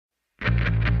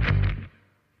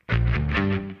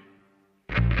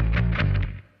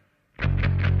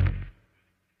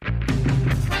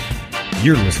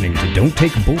You're listening to Don't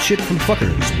Take Bullshit from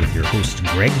Fuckers with your hosts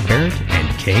Greg Barrett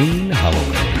and Kane Holloway.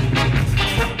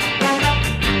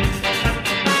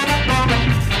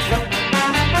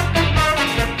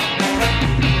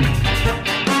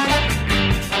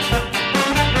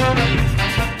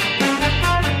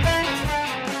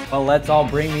 Well, let's all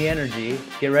bring the energy.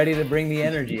 Get ready to bring the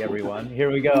energy, everyone. Here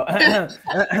we go.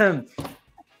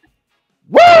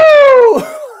 Woo!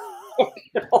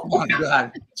 Oh my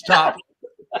God! Stop!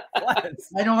 What?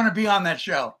 I don't want to be on that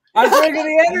show. I'm bringing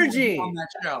the energy. On that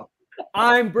show.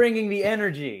 I'm bringing the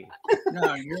energy.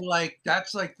 No, you're like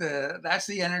that's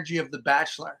the energy of The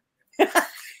Bachelor.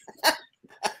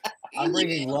 I'm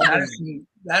bringing love.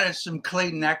 That is some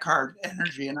Clayton Eckhart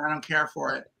energy, and I don't care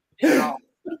for it at all.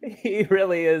 He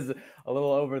really is a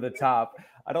little over the top.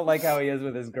 I don't like how he is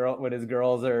with his girl when his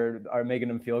girls are making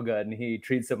him feel good, and he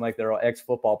treats them like they're all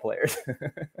ex-football players.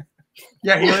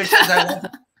 Yeah, he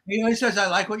always says, I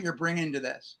like what you're bringing to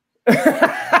this.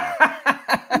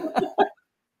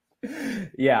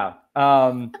 Yeah.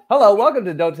 Hello, welcome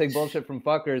to Don't Take Bullshit from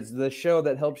Fuckers, the show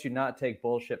that helps you not take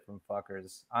bullshit from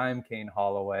fuckers. I'm Kane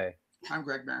Holloway. I'm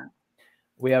Greg Barrett.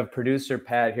 We have producer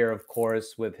Pat here, of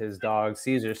course, with his dog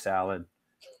Caesar Salad.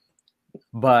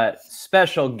 But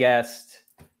special guest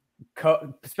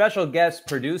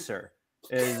producer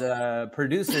is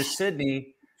producer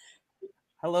Sydney.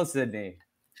 Hello, Sydney.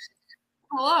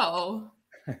 Hello.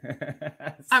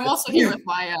 I'm also here with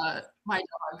my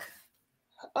dog.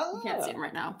 You can't see him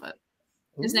right now, but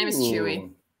his name is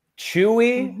Chewy.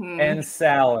 Chewy and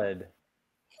Salad.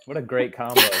 What a great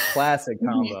combo. Classic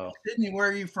combo. Sydney, where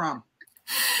are you from?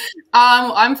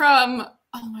 I'm from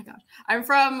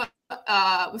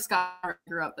Wisconsin. I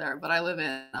grew up there, but I live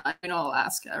in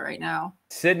Alaska right now.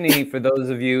 Sydney, for those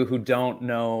of you who don't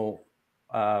know,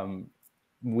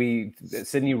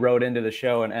 Sydney wrote into the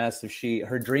show and asked if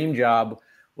her dream job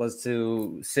was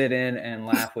to sit in and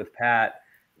laugh with Pat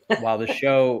while the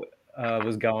show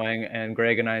was going, and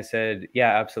Greg and I said,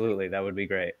 yeah, absolutely, that would be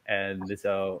great. And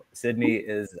so Sydney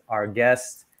is our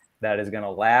guest that is going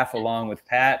to laugh along with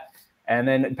Pat. And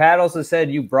then Pat also said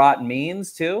you brought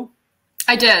memes too?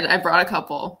 I did. I brought a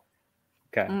couple.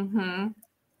 Okay.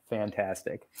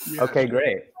 Fantastic. Yes. Okay,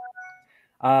 great.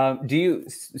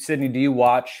 Sydney, do you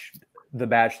watch The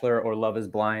Bachelor or Love is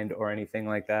Blind or anything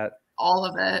like that? All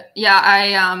of it. Yeah,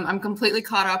 I'm completely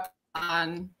caught up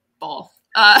on both.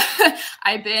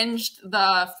 I binged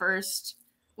the first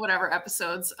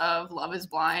episodes of Love is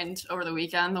Blind over the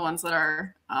weekend, the ones that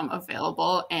are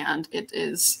available, and it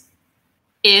is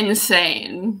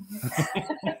insane.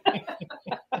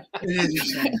 It is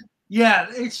insane. Yeah,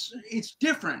 it's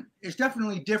different. It's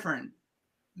definitely different.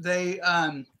 They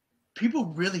people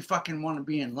really fucking want to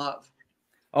be in love.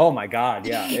 Oh my God,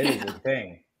 yeah, it is a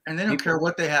thing. And they don't care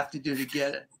what they have to do to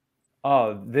get it.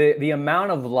 Oh, the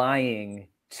amount of lying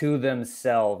to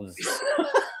themselves.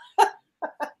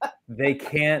 They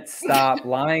can't stop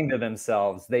lying to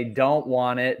themselves. They don't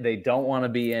want it. They don't want to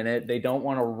be in it. They don't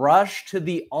want to rush to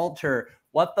the altar.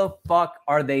 What the fuck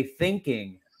are they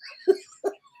thinking?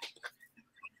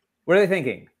 What are they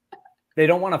thinking? They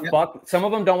don't want to fuck. Some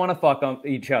of them don't want to fuck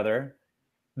each other.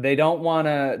 They don't want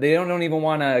to. They don't even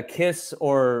want to kiss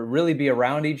or really be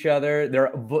around each other.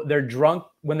 They're drunk.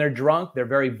 When they're drunk, they're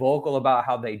very vocal about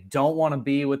how they don't want to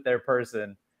be with their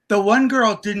person. The one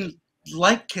girl didn't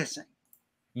like kissing.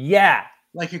 Yeah.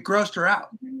 Like it grossed her out.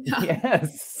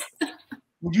 Yes.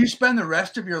 Would you spend the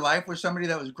rest of your life with somebody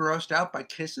that was grossed out by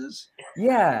kisses?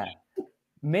 Yeah.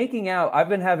 Making out. I've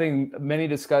been having many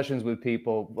discussions with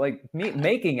people. Like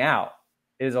making out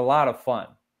is a lot of fun.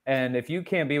 And if you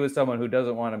can't be with someone who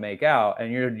doesn't want to make out,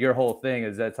 and your whole thing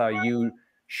is that's how you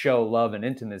show love and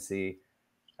intimacy,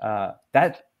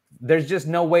 that there's just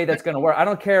no way that's going to work. I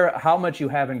don't care how much you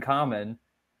have in common.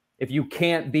 If you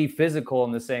can't be physical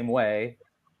in the same way,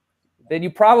 then you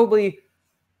probably,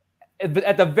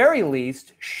 at the very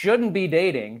least, shouldn't be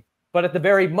dating. But at the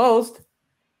very most,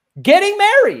 getting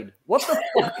married. What the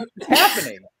fuck is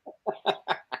happening?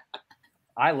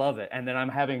 I love it. And then I'm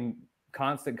having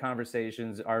constant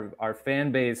conversations. Our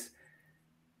fan base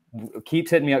keeps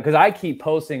hitting me up because I keep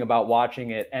posting about watching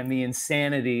it and the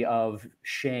insanity of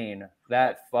Shane,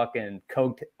 that fucking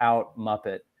coked out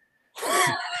Muppet.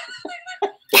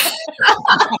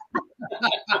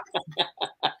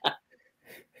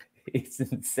 He's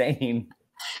insane.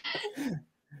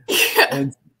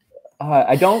 And,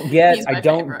 I don't get. He's my I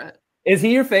don't. favorite. Is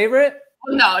he your favorite?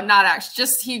 No, not actually.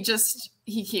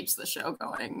 He keeps the show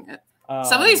going.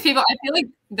 Some of these people, I feel like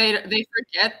they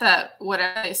forget that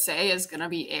whatever they say is going to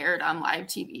be aired on live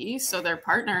TV, so their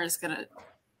partner is going to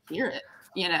hear it.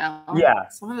 You know? Yeah.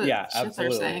 Some of the shit absolutely.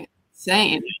 they're saying is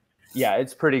insane. Yeah,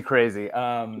 it's pretty crazy.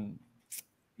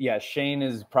 Yeah, Shane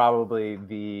is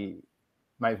probably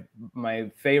my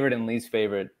favorite and least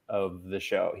favorite of the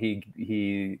show.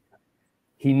 He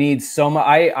needs so much.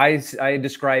 I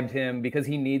described him because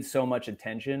he needs so much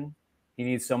attention. He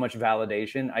needs so much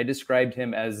validation. I described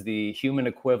him as the human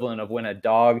equivalent of when a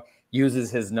dog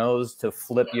uses his nose to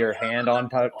flip your hand on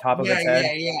top of its head.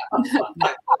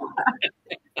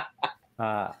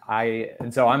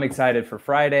 And so I'm excited for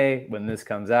Friday when this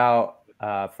comes out.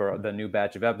 For the new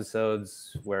batch of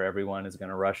episodes where everyone is going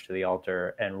to rush to the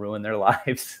altar and ruin their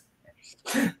lives.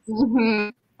 Mm-hmm.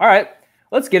 All right,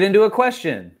 let's get into a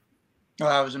question. Oh,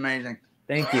 that was amazing.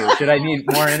 Thank you. Should I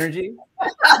need more energy?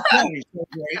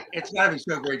 It's gotta be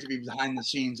so great to be behind the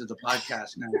scenes of the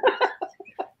podcast now.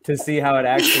 To see how it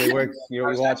actually works. You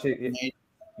watch it.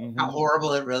 Mm-hmm. How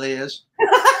horrible it really is.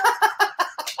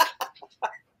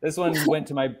 This one went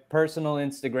to my personal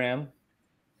Instagram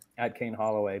at Kane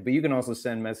Holloway, but you can also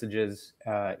send messages,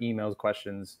 emails,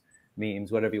 questions,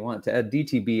 memes, whatever you want to at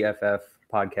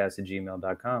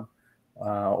dtbffpodcast@gmail.com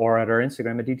or at our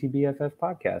Instagram at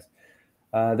dtbffpodcast.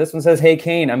 This one says, "Hey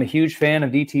Kane, I'm a huge fan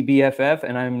of DTBFF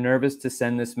and I'm nervous to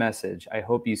send this message. I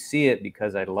hope you see it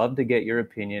because I'd love to get your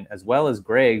opinion as well as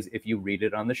Greg's if you read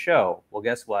it on the show." Well,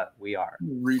 guess what? We are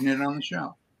reading it on the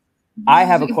show. I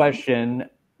have a question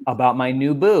about my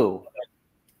new boo.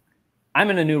 I'm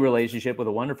in a new relationship with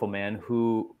a wonderful man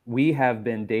who we have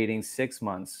been dating 6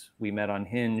 months. We met on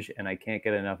Hinge and I can't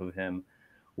get enough of him.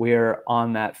 We're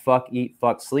on that fuck, eat,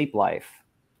 fuck, sleep life.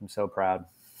 I'm so proud.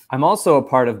 I'm also a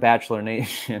part of Bachelor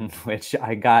Nation, which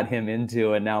I got him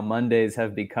into, and now Mondays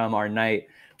have become our night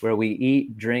where we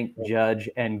eat, drink, judge,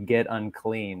 and get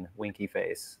unclean. Winky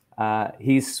face.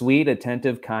 He's sweet,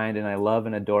 attentive, kind, and I love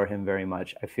and adore him very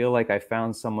much. I feel like I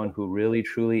found someone who really,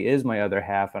 truly is my other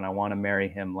half, and I want to marry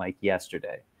him like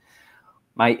yesterday.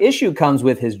 My issue comes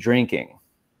with his drinking.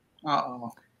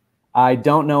 Uh-oh. I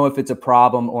don't know if it's a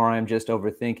problem or I'm just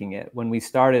overthinking it. When we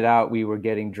started out, we were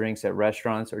getting drinks at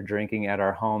restaurants or drinking at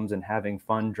our homes and having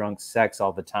fun, drunk sex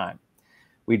all the time.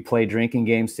 We'd play drinking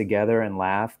games together and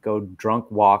laugh, go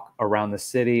drunk walk around the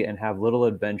city and have little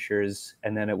adventures,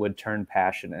 and then it would turn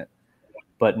passionate.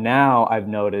 But now I've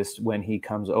noticed when he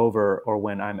comes over or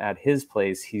when I'm at his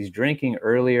place, he's drinking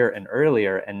earlier and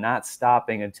earlier and not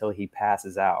stopping until he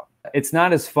passes out. It's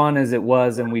not as fun as it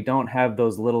was, and we don't have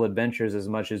those little adventures as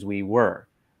much as we were.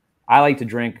 I like to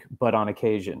drink, but on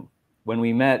occasion. When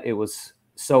we met, it was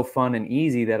so fun and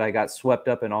easy that I got swept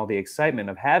up in all the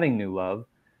excitement of having new love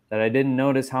that I didn't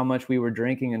notice how much we were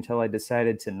drinking until I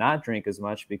decided to not drink as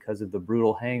much because of the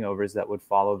brutal hangovers that would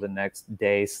follow the next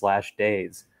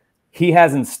day/days. He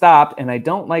hasn't stopped, and I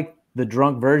don't like the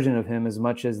drunk version of him as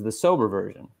much as the sober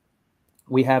version.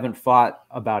 We haven't fought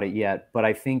about it yet, but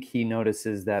I think he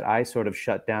notices that I sort of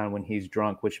shut down when he's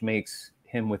drunk, which makes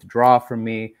him withdraw from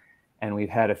me, and we've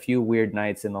had a few weird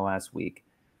nights in the last week,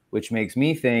 which makes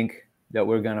me think that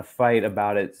we're going to fight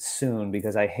about it soon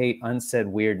because I hate unsaid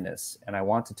weirdness, and I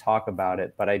want to talk about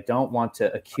it, but I don't want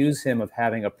to accuse him of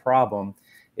having a problem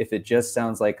if it just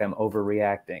sounds like I'm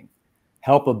overreacting.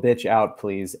 Help a bitch out,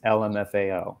 please.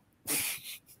 LMFAO.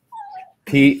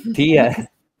 P.S.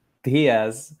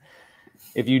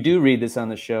 If you do read this on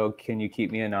the show, can you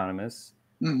keep me anonymous?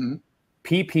 Mm-hmm.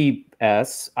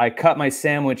 P.P.S. I cut my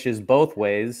sandwiches both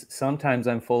ways. Sometimes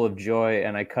I'm full of joy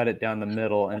and I cut it down the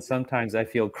middle, and sometimes I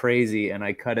feel crazy and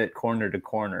I cut it corner to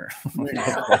corner.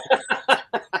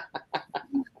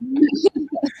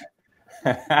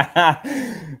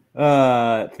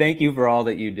 Thank you for all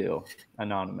that you do,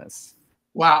 Anonymous.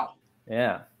 Wow.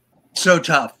 Yeah. So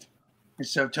tough.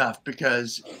 It's so tough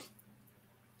because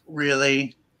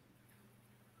really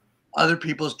other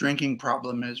people's drinking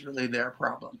problem is really their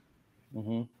problem.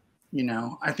 Mm-hmm. You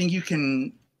know, I think she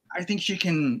can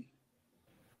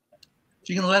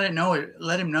let him know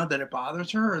that it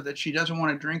bothers her, or that she doesn't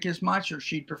want to drink as much, or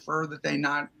she'd prefer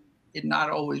that it not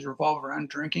always revolve around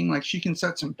drinking. Like, she can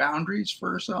set some boundaries for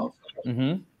herself.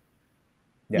 Mm-hmm.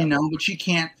 Yeah. You know, but she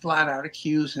can't flat out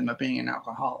accuse him of being an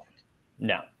alcoholic.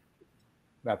 No,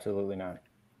 absolutely not.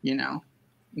 You know,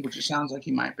 which it sounds like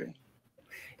he might be.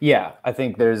 Yeah, I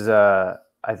think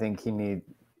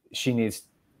she needs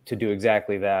to do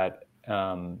exactly that,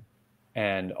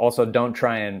 and also don't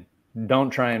try and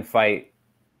fight,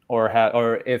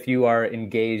 or if you are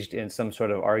engaged in some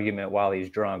sort of argument while he's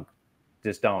drunk,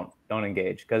 just don't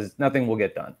engage, because nothing will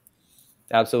get done.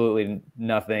 Absolutely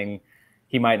nothing.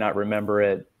 He might not remember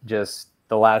it. Just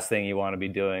the last thing you want to be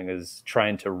doing is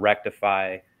trying to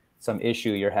rectify some issue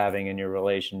you're having in your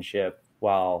relationship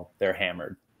while they're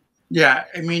hammered. Yeah,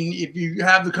 I mean, if you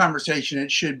have the conversation,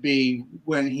 it should be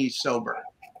when he's sober.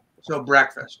 So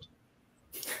breakfast.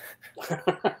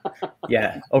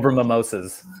 Yeah, over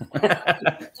mimosas.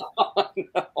 Oh,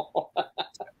 no.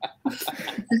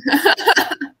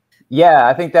 Yeah,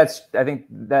 I think that's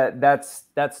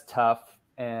tough,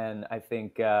 and I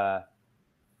think I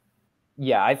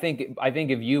think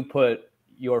if you put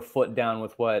your foot down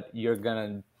with what you're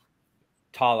gonna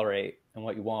tolerate and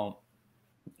what you won't,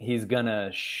 he's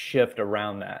gonna shift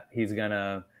around that. He's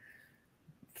gonna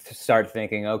start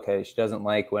thinking, okay, she doesn't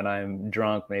like when I'm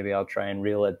drunk. Maybe I'll try and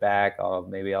reel it back.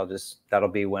 That'll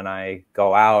be when I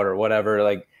go out or whatever.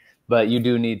 Like, but you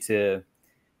do need to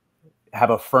have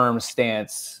a firm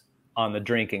stance on the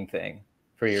drinking thing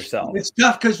for yourself. It's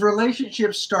tough because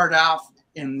relationships start off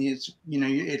in these,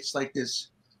 it's like this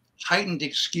heightened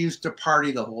excuse to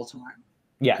party the whole time.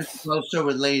 Yes. It's also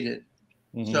related.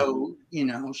 Mm-hmm. So,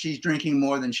 she's drinking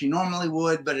more than she normally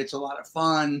would, but it's a lot of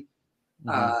fun.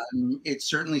 Mm-hmm. It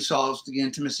certainly solves the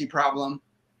intimacy problem.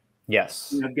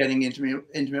 Yes. Getting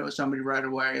intimate with somebody right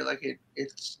away. Like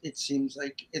it seems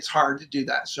like it's hard to do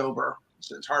that sober.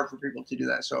 So it's hard for people to do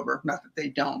that sober. Not that they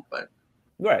don't, but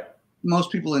right.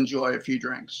 Most people enjoy a few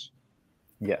drinks.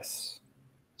 Yes.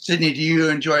 Sydney, do you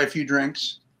enjoy a few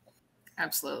drinks?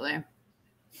 Absolutely.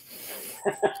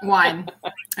 Wine.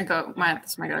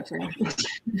 That's my go-to.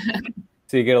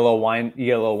 So you get a little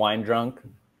wine drunk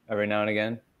every now and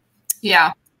again?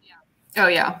 Yeah. Oh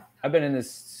yeah. I've been in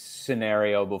this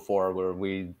scenario before where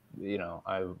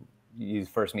you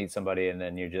first meet somebody and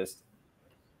then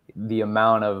the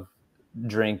amount of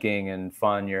drinking and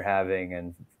fun you're having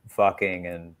and fucking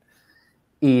and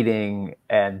eating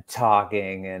and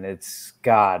talking, and it's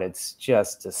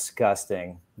just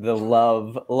disgusting. The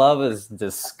love is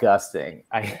disgusting.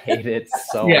 I hate it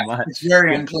so much. It's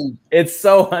very unclean. It's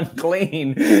so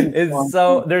unclean.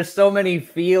 There's so many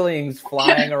feelings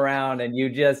flying around, and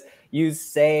you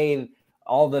say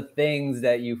all the things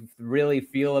that you really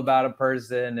feel about a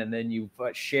person, and then you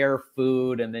share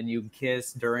food, and then you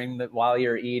kiss while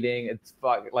you're eating. It's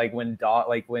like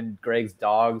when Greg's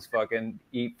dogs fucking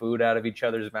eat food out of each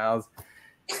other's mouths.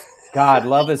 God,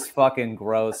 love is fucking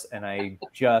gross, and I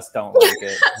just don't like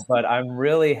it. But I'm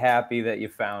really happy that you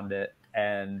found it.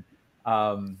 And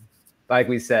like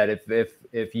we said,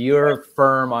 if you're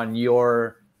firm on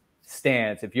your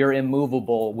stance, if you're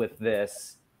immovable with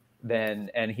this,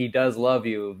 and he does love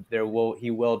you, he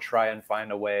will try and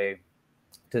find a way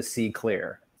to see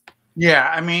clear.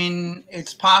 Yeah, I mean,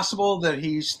 it's possible that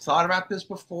he's thought about this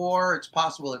before. It's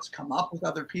possible it's come up with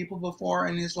other people before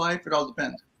in his life. It all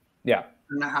depends. Yeah. I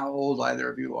don't know how old either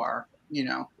of you are,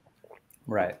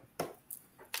 Right.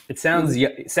 It sounds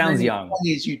young.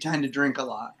 You tend to drink a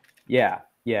lot. Yeah.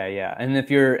 And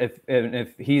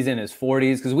if he's in his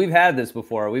 40s, because we've had this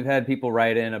before. We've had people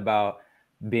write in about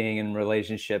being in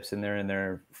relationships and they're in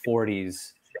their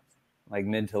 40s, like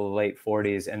mid to late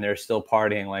 40s, and they're still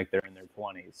partying like they're in their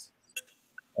 20s.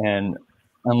 And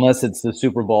unless it's the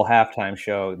Super Bowl halftime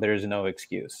show, there's no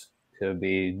excuse to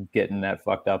be getting that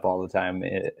fucked up all the time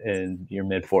in your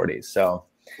mid 40s. So,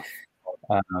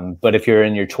 but if you're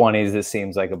in your 20s, this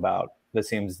seems like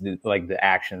the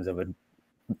actions of a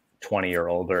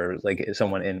 20-year-old or like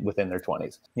someone within their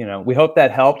 20s. We hope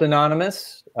that helped,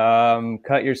 Anonymous.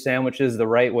 Cut your sandwiches the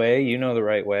right way. The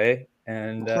right way.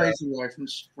 And crazy way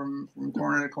from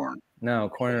corner to corner. No,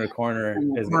 corner to corner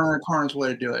is corner to corner is the way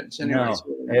to do it. No,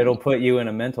 it'll put you in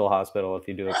a mental hospital if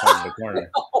you do it corner to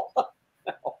corner.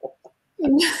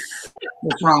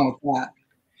 What's wrong with that?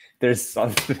 There's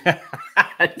something.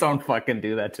 Don't fucking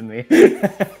do that to me.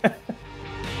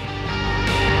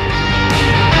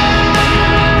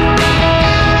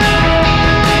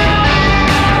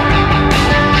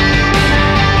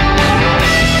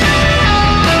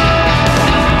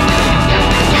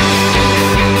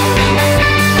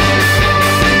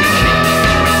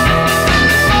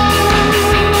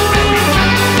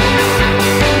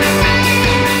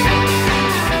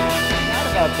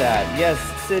 Yes,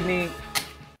 Sydney.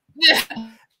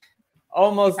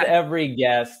 Almost every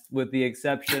guest, with the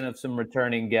exception of some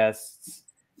returning guests,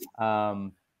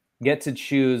 get to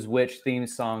choose which theme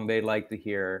song they'd like to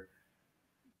hear,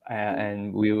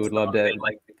 and we would love to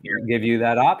give you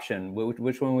that option.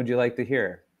 Which one would you like to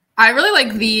hear? I really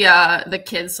like the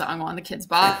kids song one, the Kids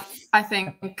Bop. I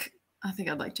think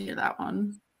I'd like to hear that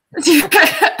one.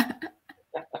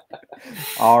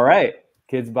 All right,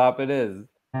 Kids Bop it is.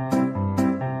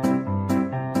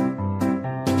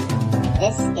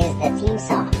 This is the theme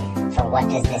song for What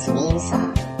Does This Mean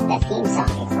song. The theme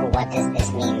song for What Does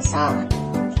This Mean song.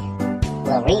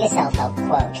 We'll read a self-help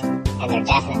quote, and they're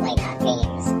definitely not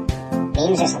memes.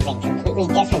 Memes are something completely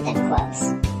different than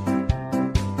quotes.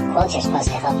 Quotes are supposed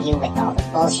to help you with all the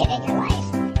bullshit in your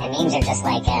life, and memes are just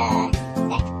like that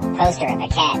poster of a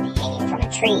cat hanging from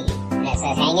a tree, and it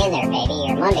says, "Hang in there, baby,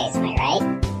 you're Mondays, am I right?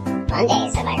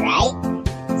 Mondays, am I right?"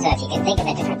 So if you can think of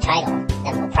a different title,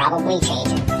 then we'll probably change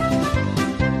it.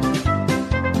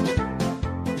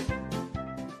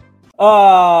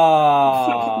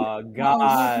 Oh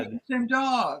God! Same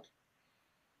dog.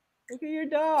 Look at your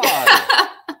dog.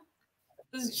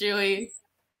 This is Chewy.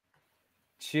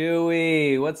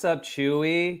 Chewy, what's up,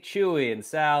 Chewy? Chewy and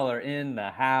Sal are in the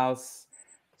house.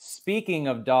 Speaking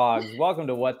of dogs, welcome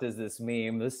to What Does This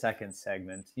Meme, the second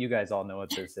segment. You guys all know what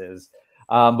this is.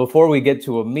 Before we get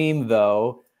to a meme,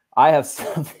 though, I have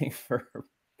something for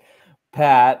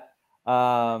Pat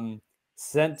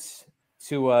sent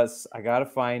to us. I gotta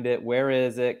find it. Where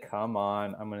is it? Come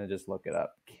on. I'm gonna just look it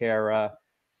up. Kara,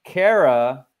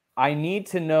 I need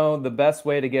to know the best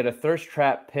way to get a thirst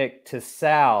trap pic to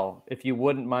Sal, if you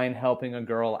wouldn't mind helping a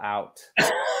girl out.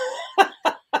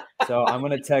 So I'm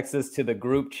gonna text this to the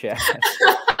group chat.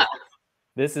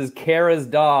 This is Kara's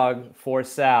dog for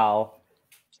Sal,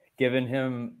 giving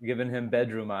him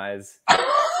bedroom eyes.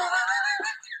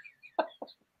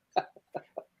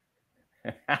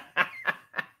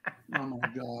 Oh my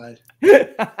God.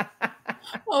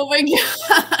 Oh my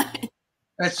God.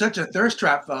 That's such a thirst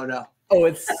trap photo. Oh,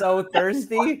 it's so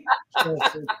thirsty.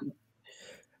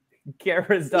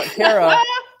 Kara's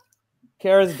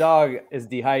dog is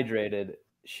dehydrated.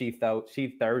 She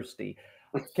thirsty.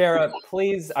 Kara,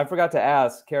 please, I forgot to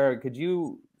ask. Kara, could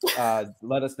you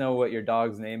let us know what your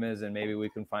dog's name is, and maybe we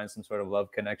can find some sort of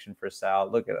love connection for Sal.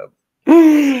 Look it up.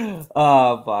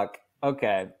 Oh fuck.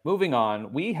 Okay, moving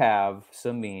on. We have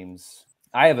some memes.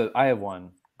 I have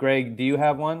one. Greg, do you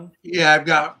have one? Yeah,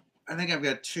 I think I've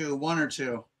got two, one or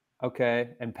two. Okay,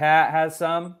 and Pat has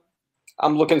some.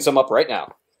 I'm looking some up right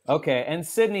now. Okay, and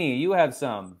Sydney, you have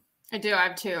some. I do. I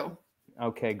have two.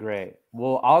 Okay, great.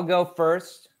 Well, I'll go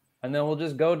first, and then we'll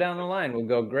just go down the line. We'll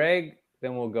go Greg,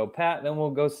 then we'll go Pat, then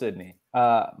we'll go Sydney.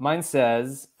 Mine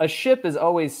says, "A ship is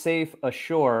always safe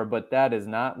ashore, but that is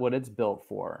not what it's built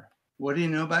for." What do you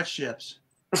know about ships?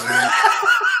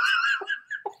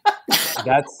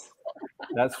 That's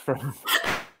from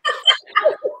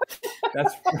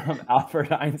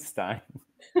Albert Einstein.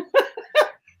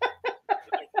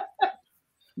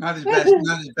 Not his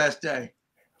best day.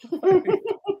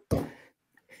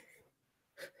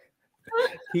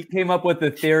 He came up with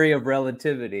the theory of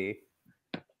relativity,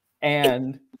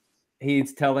 and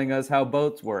he's telling us how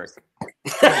boats work.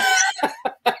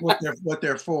 What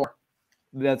they're for.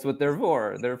 That's what they're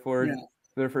for. They're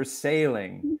for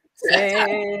sailing.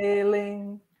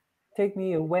 Sailing, take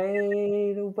me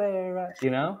away to where I,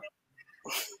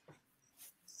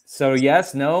 So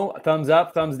yes, no, thumbs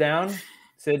up, thumbs down.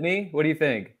 Sydney, what do you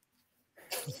think?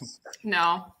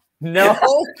 No. No.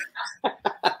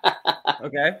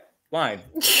 Okay, fine.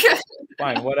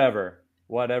 Fine, whatever.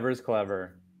 Whatever's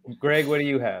clever. Greg, what do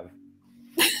you have?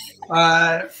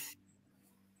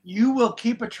 You will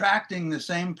keep attracting the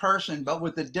same person, but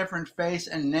with a different face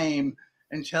and name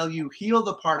until you heal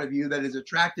the part of you that is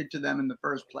attracted to them in the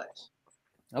first place.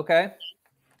 Okay.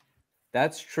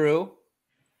 That's true.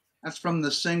 That's from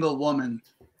The Single Woman.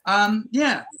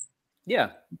 Yeah.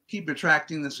 Yeah. Keep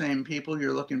attracting the same people.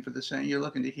 You're looking to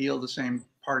heal the same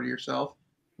part of yourself.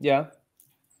 Yeah.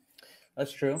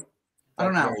 That's true. I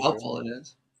don't know how helpful it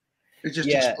is. It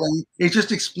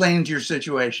just explains your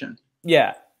situation.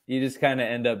 Yeah. You just kind of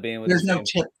end up being with There's no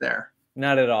tip there.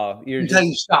 Not at all. Until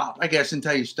you stop.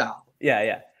 Yeah,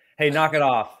 yeah. Hey, knock it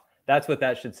off. That's what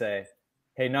that should say.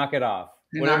 Hey, knock it off.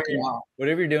 Whatever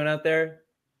you're doing out there,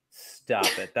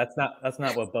 stop it. That's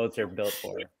not what boats are built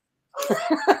for.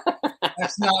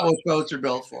 That's not what boats are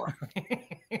built for.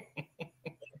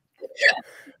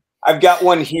 I've got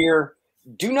one here.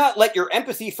 Do not let your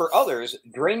empathy for others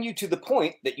drain you to the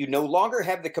point that you no longer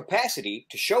have the capacity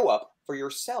to show up for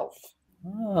yourself.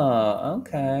 Oh,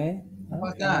 okay. How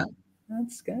about that?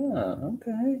 That's good.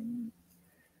 Okay.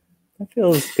 That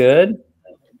feels good.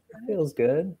 That feels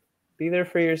good. Be there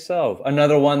for yourself.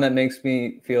 Another one that makes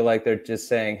me feel like they're just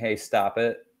saying, hey, stop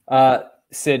it.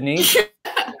 Sydney.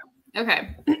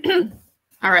 Okay.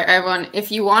 All right, I have one.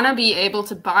 If you want to be able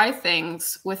to buy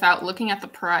things without looking at the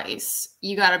price,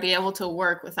 you got to be able to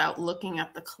work without looking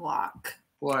at the clock.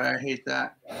 Boy, I hate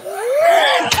that.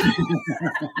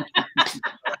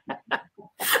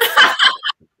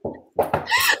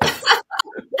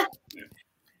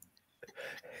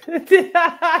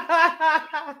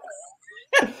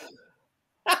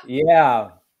 Yeah.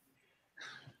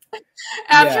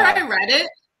 After I read it,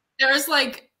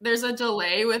 there's a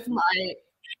delay with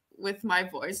my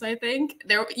voice, I think.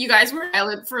 You guys were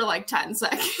silent for like 10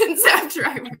 seconds after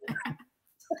I read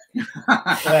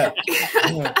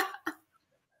that.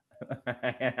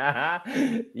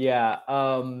 Yeah.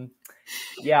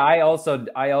 Yeah, I also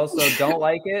don't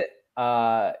like it.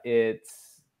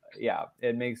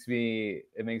 It makes me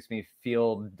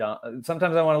feel dumb.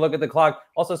 Sometimes I want to look at the clock.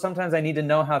 Also, sometimes I need to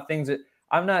know how things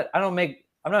I'm not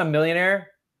a millionaire.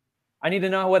 I need to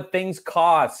know what things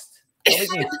cost. Don't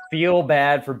make me feel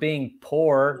bad for being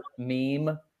poor,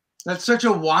 meme. That's such a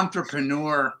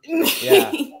wantrepreneur.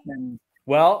 Yeah.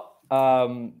 Well,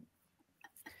 boo.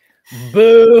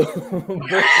 Boo.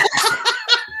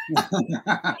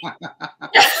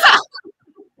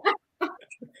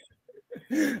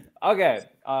 Okay,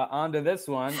 on to this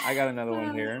one. I got another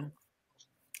one here.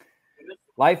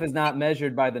 Life is not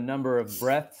measured by the number of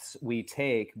breaths we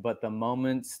take, but the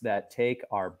moments that take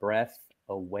our breath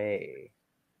away.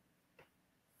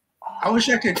 I wish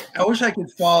I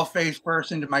could fall face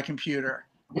first into my computer.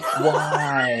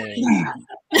 Why?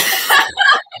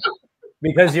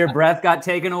 Because your breath got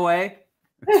taken away?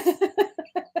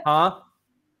 Huh?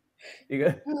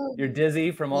 You're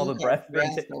dizzy from all the breath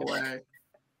being taken away.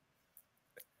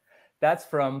 That's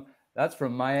from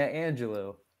Maya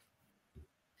Angelou.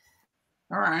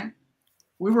 All right.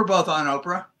 We were both on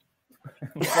Oprah.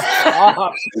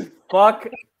 Fuck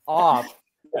off.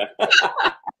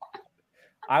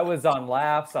 I was on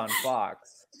Laughs on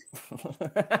Fox.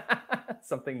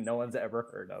 Something no one's ever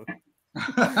heard of.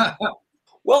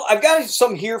 Well, I've got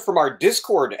some here from our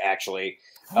Discord, actually.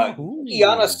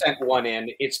 Kiana sent one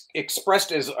in. It's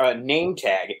expressed as a name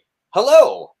tag.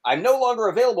 Hello, I'm no longer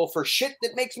available for shit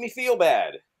that makes me feel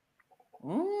bad.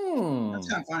 That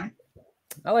sounds fine.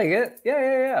 I like it.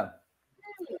 Yeah.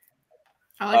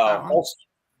 I like that one.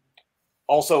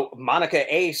 Also,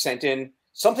 Monica A sent in,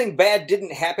 something bad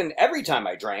didn't happen every time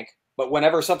I drank, but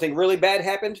whenever something really bad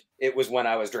happened, it was when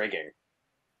I was drinking.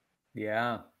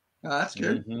 Yeah. Oh, that's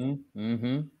good.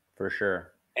 For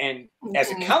sure. And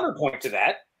as a counterpoint to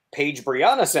that, Paige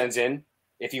Brianna sends in,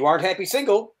 if you aren't happy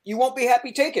single, you won't be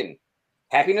happy taken.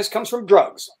 Happiness comes from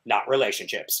drugs, not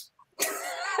relationships.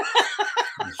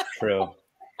 That's true.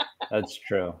 That's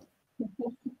true.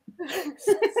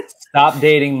 Stop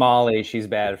dating Molly. She's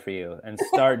bad for you. And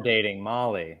start dating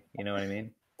Molly. You know what I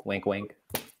mean? Wink, wink.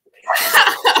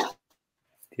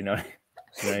 You know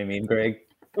what I mean, Greg?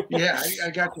 Yeah,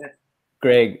 I got that.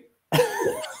 Greg.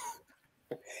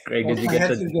 Greg, did you my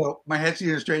get my head's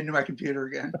going straight into my computer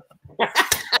again.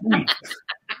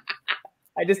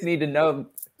 I just need to know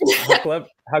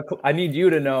I need you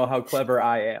to know how clever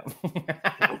I am.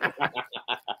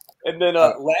 And then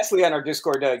lastly on our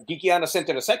Discord, Geekiana sent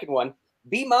in a second one.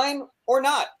 Be mine or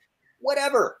not.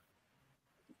 Whatever.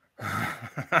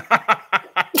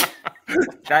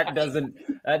 That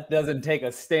doesn't take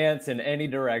a stance in any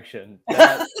direction.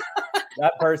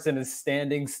 That person is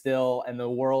standing still and the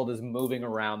world is moving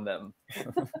around them.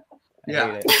 Yeah.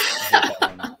 I hate that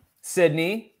one.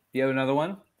 Sydney, do you have another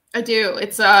one? I do.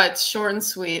 It's short and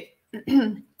sweet.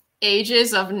 Age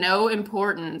is of no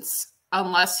importance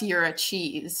unless you're a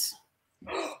cheese.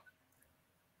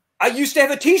 I used to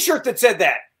have a t-shirt that said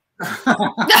that.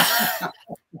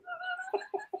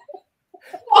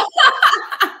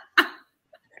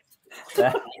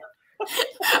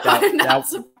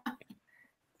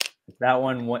 That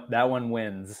one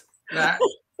wins. That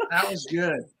was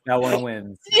good. That one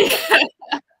wins.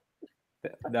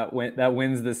 That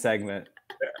wins the segment.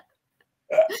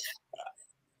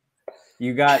 Do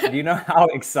you know how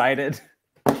excited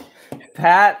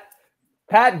Pat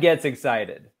gets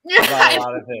excited about a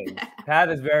lot of things. Pat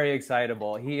is very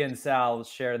excitable. He and Sal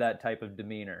share that type of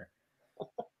demeanor.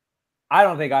 I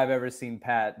don't think I've ever seen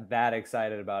Pat that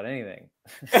excited about anything.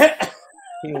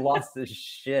 He lost his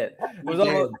shit. It was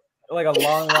almost like a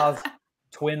long lost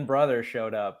twin brother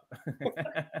showed up.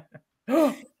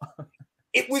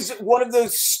 It was one of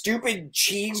those stupid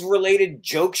cheese-related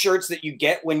joke shirts that you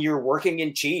get when you're working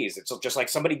in cheese. It's just like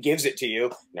somebody gives it to you.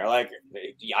 And they're like,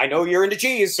 I know you're into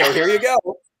cheese, so here you go.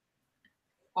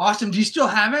 Awesome. Do you still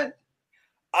have it?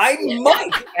 I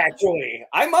might, actually.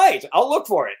 I might. I'll look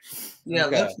for it. Yeah,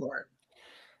 Okay. look for it.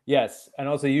 Yes, and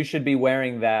also you should be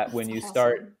wearing that when you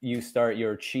start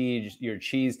your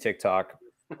cheese TikTok,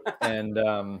 and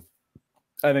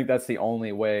I think that's the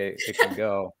only way it can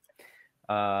go.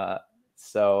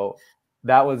 So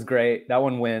that was great. That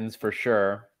one wins for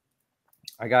sure.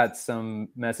 I got some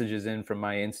messages in from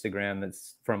my Instagram.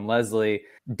 That's from Leslie.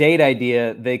 Date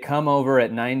idea. They come over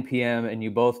at 9 p.m. and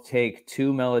you both take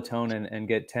 2 melatonin and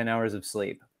get 10 hours of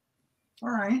sleep. All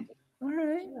right.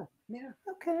 Yeah.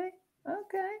 Okay.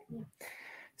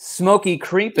 Smokey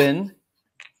Creepin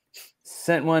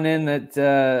sent one in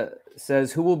that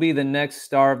says, who will be the next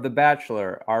star of The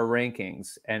Bachelor? Our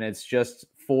rankings. And it's just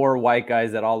 4 white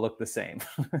guys that all look the same.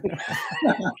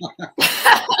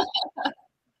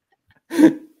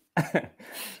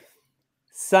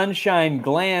 Sunshine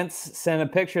Glance sent a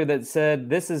picture that said,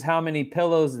 "This is how many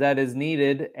pillows that is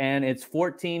needed," and it's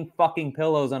 14 fucking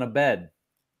pillows on a bed.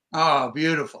 Oh,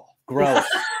 beautiful. Gross.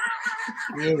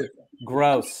 Beautiful.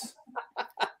 Gross.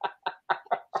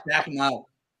 Stack them up.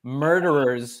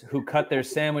 Murderers who cut their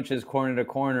sandwiches corner to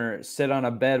corner sit on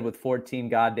a bed with 14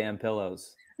 goddamn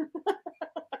pillows.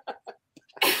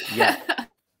 Yeah.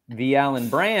 V. Allen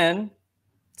Brand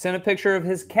sent a picture of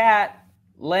his cat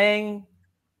laying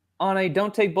on a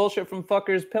 "don't take bullshit from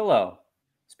fuckers" pillow.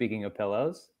 Speaking of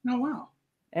pillows. Oh, wow.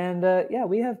 And yeah,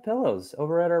 we have pillows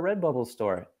over at our Redbubble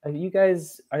store. You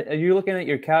guys, are you looking at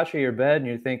your couch or your bed and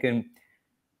you're thinking,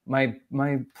 my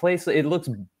place, it looks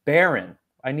barren.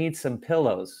 I need some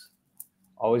pillows.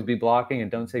 Always be blocking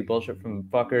and "don't take bullshit from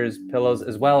fuckers" pillows,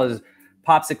 as well as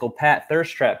Popsicle Pat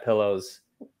thirst trap pillows,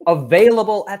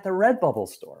 available at the Redbubble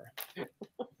store.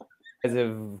 Guys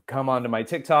have come onto my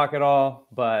TikTok at all,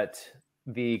 but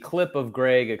the clip of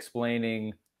Greg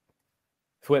explaining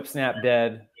Thwip Snap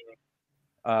Dead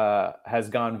has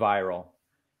gone viral.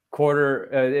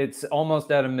 It's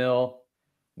almost at 1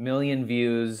 million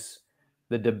views.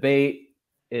 The debate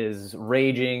is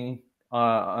raging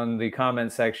on the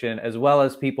comment section, as well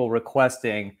as people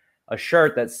requesting a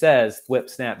shirt that says "Thwip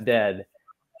Snap Dead."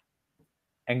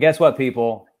 And guess what,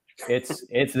 people?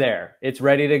 It's there. It's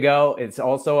ready to go. It's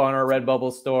also on our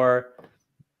Redbubble store.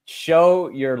 Show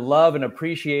your love and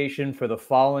appreciation for the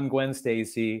fallen Gwen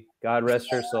Stacy, God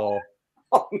rest her soul,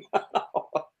 Oh, no.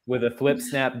 with a "Thwip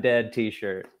Snap Dead"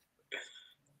 t-shirt.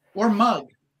 Or mug.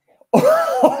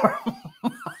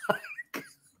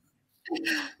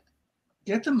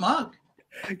 Get the mug.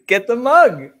 Get the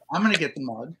mug. I'm going to get the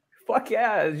mug. Fuck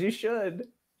yeah, you should.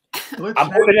 I'm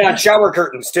putting it on shower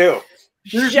curtains too.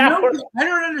 I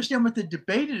don't understand what the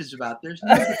debate is about. There's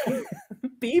no debate.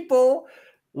 People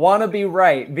want to be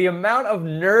right. The amount of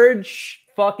nerd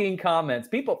fucking comments.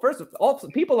 People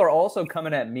are also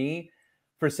coming at me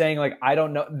for saying, like, I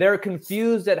don't know. They're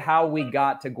confused at how we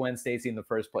got to Gwen Stacy in the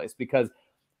first place, because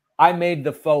I made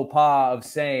the faux pas of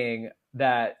saying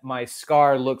that my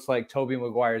scar looks like Tobey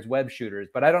Maguire's web shooters,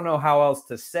 but I don't know how else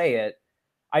to say it.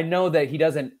 I know that he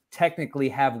doesn't technically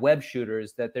have web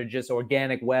shooters, that they're just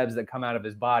organic webs that come out of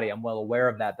his body. I'm well aware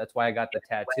of that. That's why I got the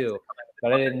tattoo,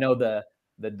 but I didn't know the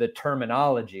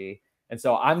terminology. And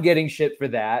so I'm getting shit for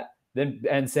that,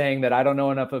 and saying that I don't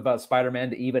know enough about Spider-Man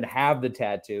to even have the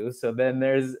tattoo. So then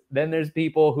there's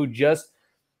people who just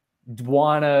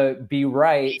want to be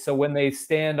right. So when they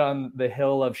stand on the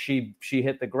hill of she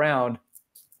hit the ground,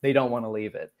 they don't want to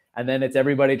leave it. And then it's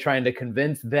everybody trying to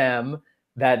convince them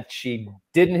that she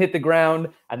didn't hit the ground.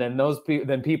 And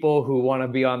then people who want to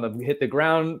be on the hit the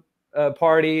ground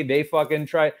party, they fucking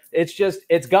try. It's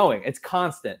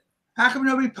constant. How come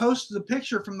nobody posted the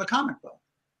picture from the comic book?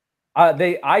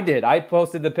 I did. I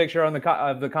posted the picture on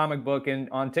of the comic book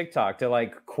on TikTok to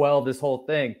like quell this whole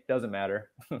thing. Doesn't matter.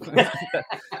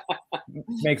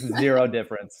 Makes zero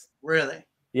difference. Really?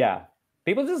 Yeah.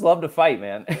 People just love to fight,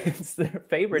 man. It's their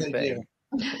favorite thing.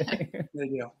 They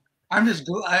do.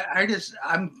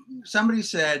 Somebody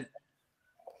said,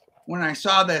 when I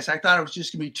saw this, I thought it was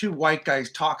just gonna be 2 white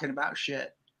guys talking about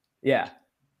shit. Yeah.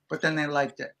 But then they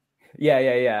liked it.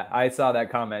 Yeah. I saw that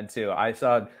comment too. I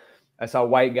saw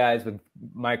white guys with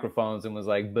microphones and was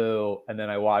like, boo. And then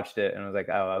I watched it and I was like,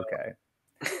 oh, okay.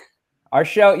 Our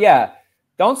show, yeah.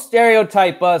 Don't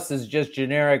stereotype us as just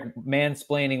generic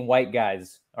mansplaining white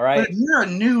guys. All right. But if you're a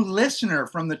new listener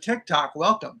from the TikTok,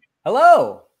 welcome.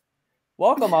 Hello.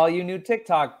 Welcome, all you new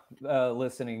TikTok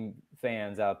listening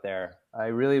fans out there. We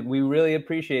really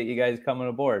appreciate you guys coming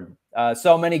aboard.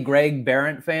 So many Greg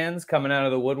Barrett fans coming out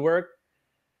of the woodwork,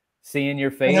 seeing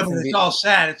your face. Yeah, but it's all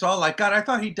sad. It's all like, God, I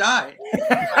thought he died.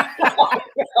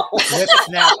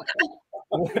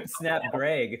 Whip snap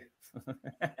Greg.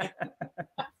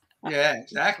 Yeah,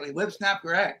 exactly. Whip snap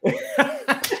Greg.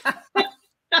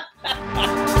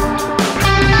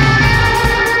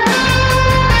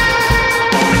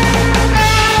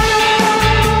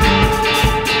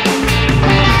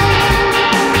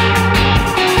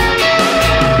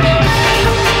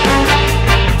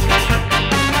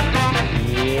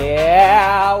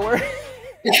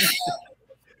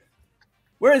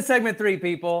 We're in segment 3,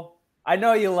 people. I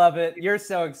know you love it. You're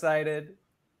so excited.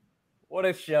 What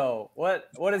a show. What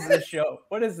is this show?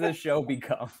 What does this show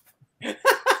become?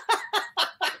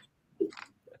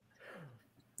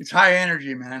 It's high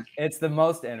energy, man. It's the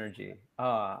most energy.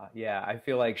 Yeah. I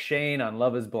feel like Shane on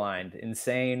Love is Blind.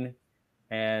 Insane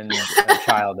and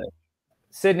childish.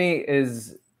 Sydney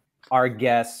is our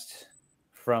guest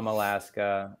from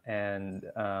Alaska. And,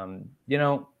 you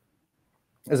know,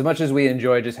 as much as we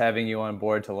enjoy just having you on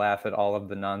board to laugh at all of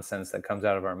the nonsense that comes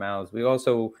out of our mouths, we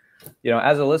also, you know,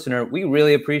 as a listener, we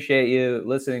really appreciate you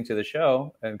listening to the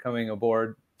show and coming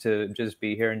aboard to just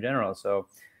be here in general. So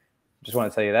just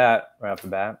want to tell you that right off the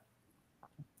bat.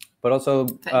 But also,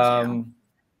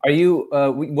 are you,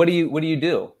 what do you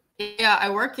do? Yeah, I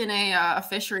work in a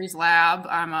fisheries lab.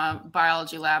 I'm a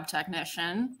biology lab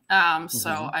technician.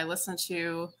 So I listen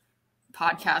to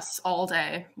podcasts all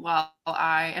day while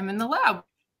I am in the lab.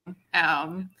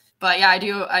 But yeah, I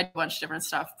do a bunch of different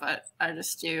stuff, but I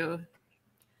just do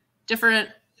different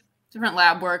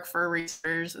lab work for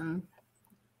researchers, and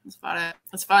that's about it.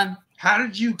 It's fun. How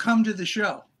did you come to the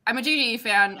show? I'm a GDE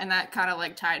fan, and that kind of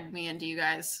like tied me into you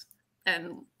guys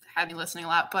and had me listening a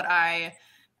lot. But I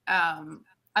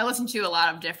listen to a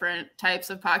lot of different types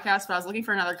of podcasts, but I was looking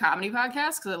for another comedy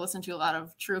podcast because I listen to a lot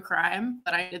of true crime,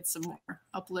 but I did some more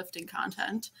uplifting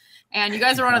content. And you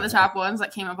guys are one of the top ones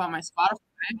that came up on my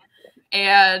Spotify.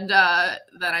 And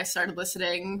then I started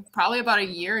listening probably about a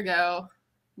year ago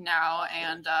now,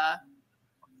 and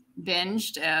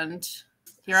binged, and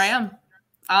here I am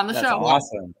on the show.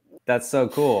 Awesome. That's so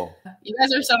cool. You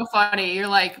guys are so funny. You're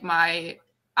like I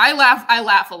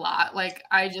laugh a lot. Like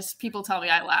people tell me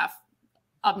I laugh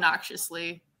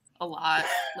obnoxiously a lot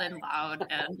and loud,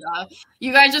 and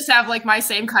you guys just have like my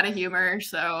same kind of humor,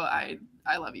 so I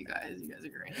love you guys. You guys are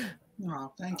great.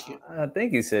 Oh, thank you.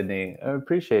 Thank you, Sydney. I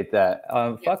appreciate that.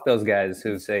 Fuck those guys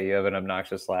who say you have an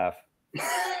obnoxious laugh.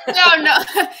 No,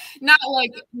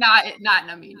 not in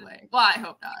a mean way. Well, I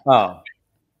hope not.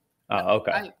 Oh,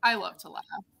 okay. I love to laugh.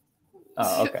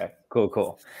 Oh, okay.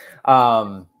 Cool.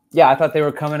 Yeah, I thought they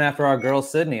were coming after our girl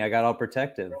Sydney. I got all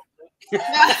protective.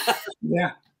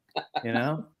 Yeah. You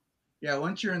know? Yeah,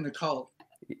 once you're in the cult.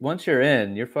 Once you're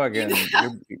in, you're fucking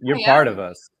you're part of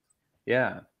us.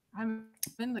 Yeah. I'm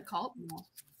in the cult now,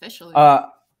 officially.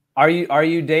 Are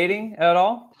you dating at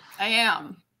all? I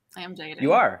am dating.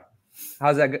 You are? How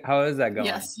is that going?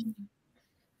 Yes.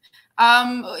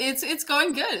 It's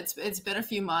going good. It's been a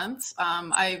few months.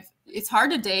 It's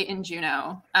hard to date in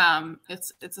Juneau.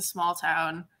 It's a small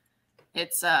town.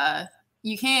 It's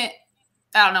you can't,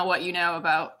 I don't know what you know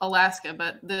about Alaska,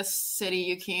 but this city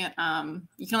you can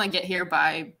only get here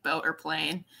by boat or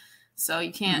plane. So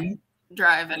you can't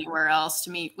drive anywhere else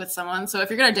to meet with someone. So if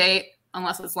you're going to date,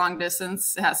 unless it's long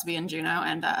distance, it has to be in Juneau.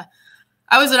 And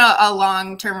I was in a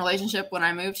long-term relationship when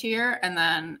I moved here. And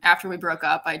then after we broke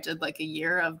up, I did like a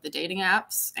year of the dating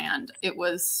apps, and it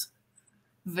was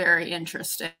very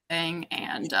interesting.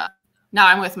 And now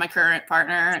I'm with my current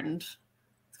partner, and it's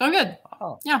going good.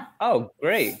 Oh, yeah. Oh,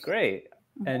 great.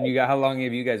 And how long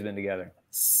have you guys been together?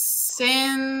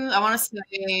 Since I want to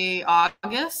say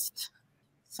August.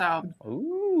 So.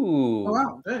 Ooh. Oh,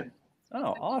 wow, good.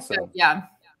 Oh, awesome. Yeah.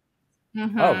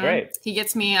 Oh, great. He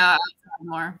gets me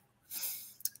more.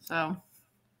 So.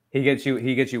 He gets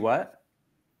you what?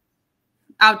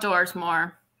 Outdoors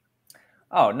more.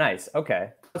 Oh, nice.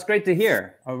 Okay. That's great to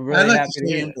hear. I'm really I like happy to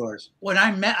stay indoors. When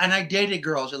I dated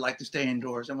girls that like to stay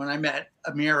indoors, and when I met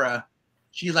Amira,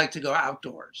 she liked to go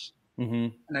outdoors.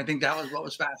 And I think that was what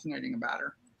was fascinating about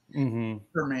her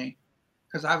for me,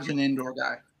 because I was an indoor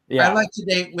guy. Yeah. I like to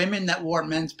date women that wore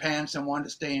men's pants and wanted to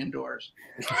stay indoors.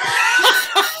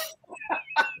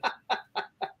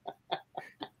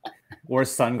 Wore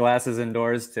sunglasses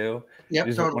indoors too. Yep,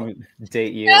 just totally. Want to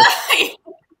date you.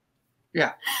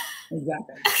 Yeah,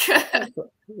 exactly.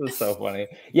 That's so funny.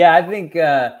 Yeah, I think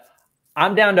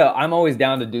I'm always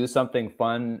down to do something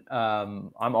fun.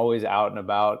 I'm always out and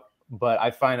about, but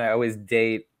I find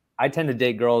I tend to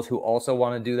date girls who also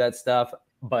want to do that stuff,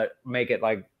 but make it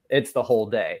like it's the whole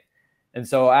day. And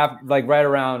so after, like right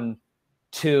around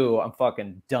 2, I'm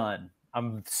fucking done.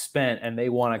 I'm spent, and they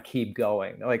want to keep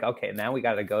going. They're like, okay, now we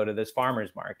got to go to this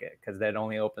farmer's market because that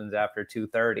only opens after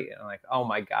 2:30. And I'm like, oh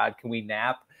my God, can we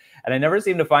nap? And I never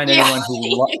seem to find anyone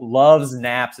who loves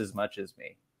naps as much as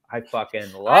me. I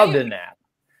fucking love to nap.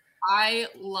 I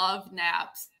love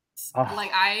naps. Oh.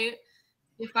 Like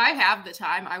if I have the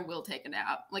time, I will take a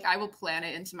nap. Like I will plan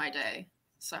it into my day.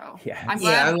 So yeah, I'm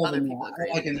glad I love other people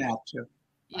agree. I like a nap too.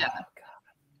 Yeah. Oh, God.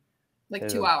 Like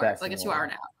 2 hours, like a 2-hour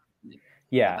nap.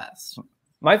 Yeah.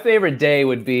 My favorite day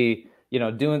would be,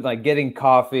 doing like getting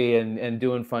coffee and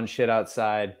doing fun shit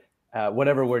outside,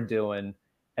 whatever we're doing.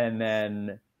 And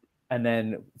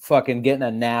then fucking getting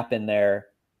a nap in there.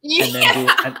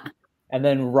 Yeah. And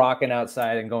then rocking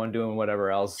outside and doing whatever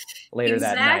else later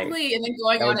that night. Exactly. And then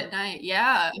going out at night.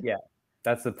 Yeah. Yeah.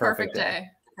 That's the perfect day.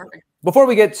 Perfect. Before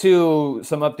we get to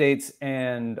some updates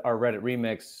and our Reddit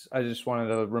remix, I just wanted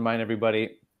to remind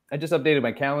everybody, I just updated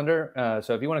my calendar.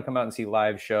 So if you want to come out and see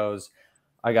live shows,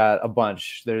 I got a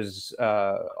bunch. There's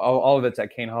all of it's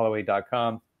at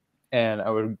kaneholloway.com. And I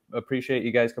would appreciate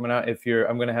you guys coming out.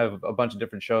 I'm going to have a bunch of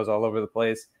different shows all over the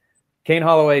place.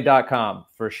 kaneholloway.com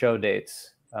for show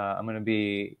dates. I'm going to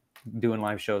be doing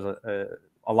live shows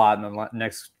a lot in the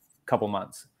next couple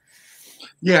months.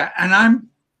 Yeah, and I'm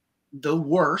the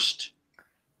worst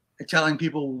at telling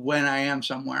people when I am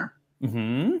somewhere.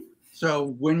 Mm-hmm.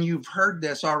 So when you've heard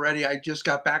this already, I just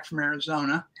got back from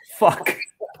Arizona. Fuck.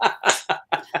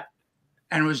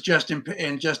 And was just in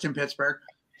Pittsburgh.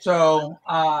 So,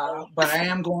 but I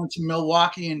am going to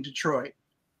Milwaukee and Detroit.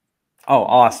 Oh,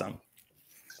 awesome.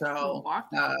 So,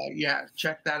 yeah,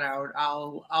 check that out.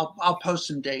 I'll post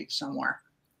some dates somewhere.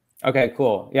 Okay,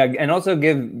 cool. Yeah, and also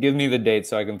give me the dates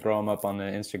so I can throw them up on the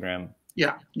Instagram.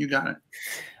 Yeah, you got it.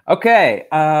 Okay,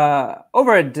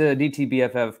 over at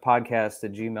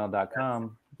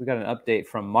dtbffpodcast@gmail.com, we got an update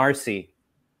from Marcy,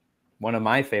 one of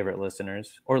my favorite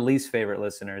listeners, or least favorite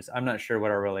listeners. I'm not sure what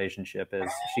our relationship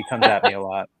is. She comes at me a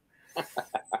lot.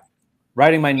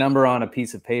 Writing my number on a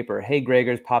piece of paper. Hey,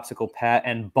 Gregors, Popsicle Pat,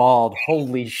 and bald.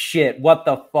 Holy shit, what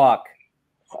the fuck?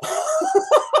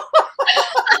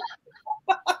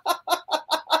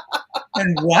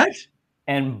 And what?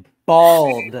 And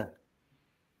bald.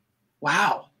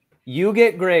 Wow. You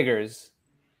get Gregors.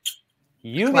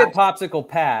 You get Popsicle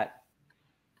Pat.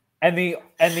 And the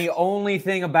only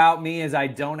thing about me is I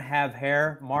don't have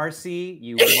hair. Marcy,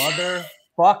 you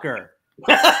motherfucker.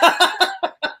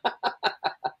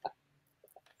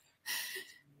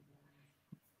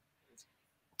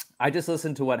 I just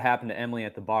listened to what happened to Emily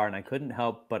at the bar, and I couldn't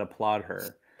help but applaud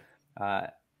her.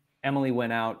 Emily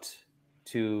went out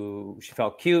she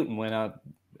felt cute and went out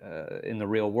in the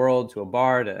real world to a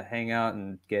bar to hang out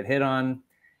and get hit on,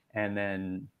 and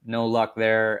then no luck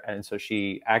there. And so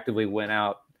she actively went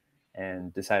out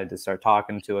and decided to start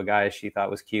talking to a guy she thought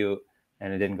was cute,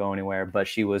 and it didn't go anywhere. But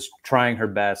she was trying her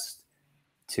best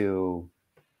to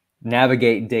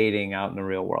navigate dating out in the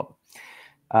real world.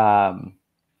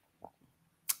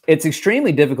 It's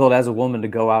extremely difficult as a woman to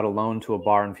go out alone to a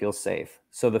bar and feel safe.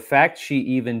 So the fact she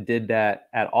even did that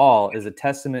at all is a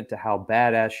testament to how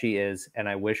badass she is, and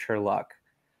I wish her luck.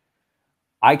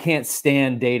 I can't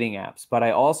stand dating apps, but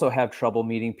I also have trouble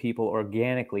meeting people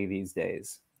organically these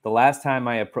days. The last time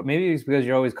maybe it's because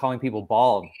you're always calling people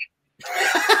bald.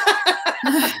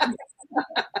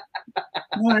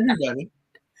 Not everybody.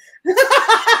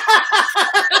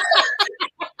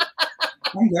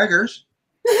 I'm Gregors.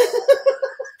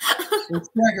 It's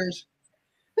Gregors.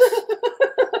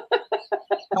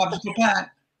 Popsicle Pat.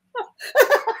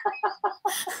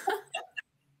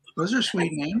 Those are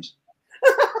sweet names.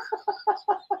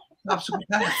 Popsicle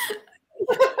Pat.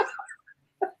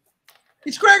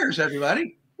 It's Gregors,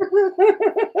 everybody.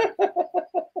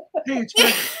 Hey, it's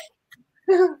Gregors.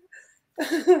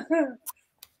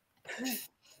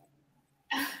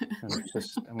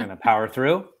 I'm going to power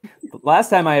through. Last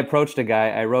time I approached a guy,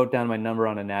 I wrote down my number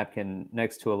on a napkin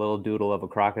next to a little doodle of a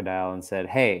crocodile and said,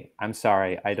 "Hey, I'm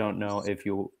sorry. I don't know if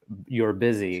you're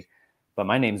busy, but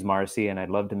my name's Marcy and I'd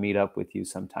love to meet up with you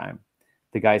sometime."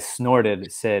 The guy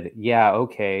snorted, said, "Yeah,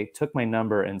 okay," took my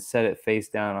number and set it face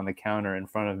down on the counter in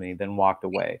front of me, then walked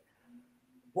away.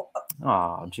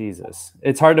 Oh, Jesus.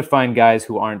 It's hard to find guys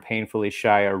who aren't painfully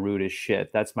shy or rude as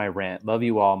shit. That's my rant. Love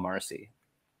you all, Marcy.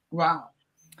 Wow.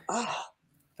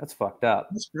 That's fucked up.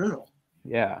 That's brutal.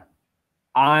 Yeah.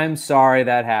 I'm sorry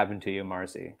that happened to you,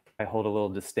 Marcy. I hold a little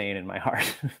disdain in my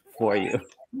heart for you,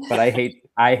 but I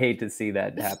hate to see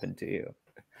that happen to you.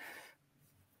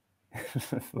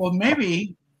 Well,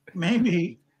 maybe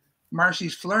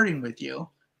Marcy's flirting with you,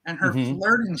 and her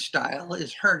flirting style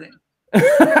is hurting.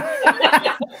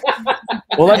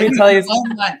 Well, let me tell you.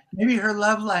 Maybe her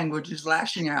love language is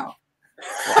lashing out.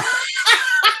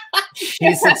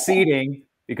 She's succeeding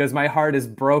because my heart is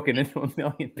broken into a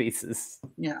million pieces.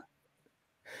 Yeah.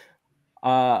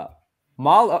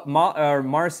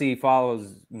 Marcy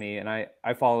follows me, and I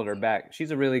followed her back.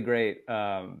 She's a really great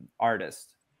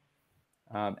artist.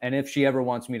 And if she ever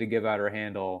wants me to give out her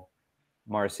handle,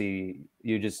 Marcy,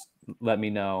 you just let me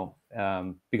know,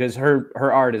 because her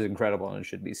art is incredible and it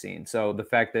should be seen. So the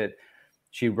fact that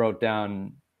she wrote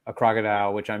down a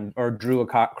crocodile, drew a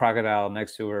crocodile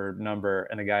next to her number,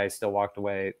 and the guy still walked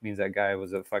away, means that guy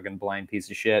was a fucking blind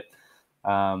piece of shit.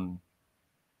 And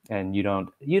you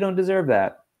don't deserve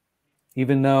that,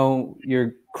 even though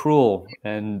you're cruel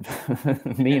and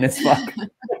mean as fuck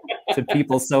to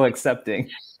people so accepting.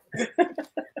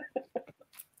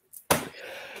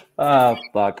 Oh,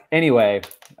 fuck. Anyway,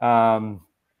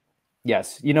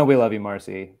 yes, we love you,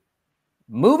 Marcy.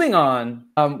 Moving on,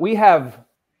 we have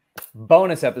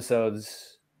bonus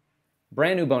episodes,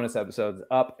 brand new bonus episodes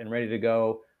up and ready to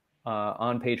go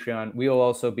on Patreon. We will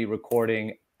also be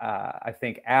recording, I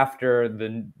think, after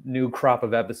the new crop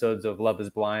of episodes of Love is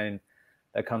Blind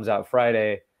that comes out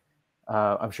Friday.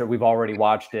 I'm sure we've already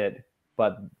watched it,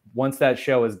 but once that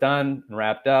show is done and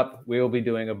wrapped up, we will be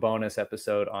doing a bonus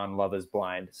episode on Love is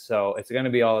Blind. So it's going to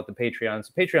be all at the Patreon.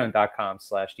 So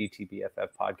patreon.com/DTBFF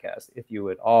podcast if you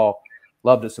would all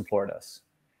love to support us.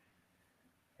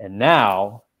 And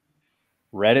now,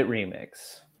 Reddit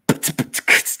Remix.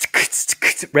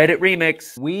 Reddit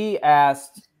Remix.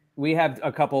 We have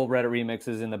a couple Reddit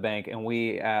remixes in the bank, and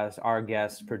we asked our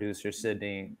guest producer,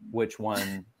 Sydney, which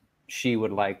one she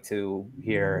would like to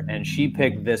hear. And she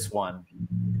picked this one.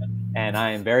 And I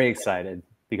am very excited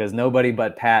because nobody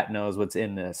but Pat knows what's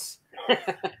in this.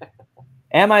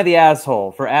 Am I the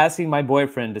asshole for asking my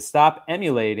boyfriend to stop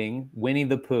emulating Winnie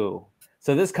the Pooh?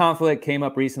 So this conflict came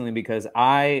up recently because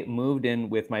I moved in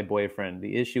with my boyfriend.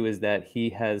 The issue is that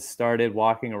he has started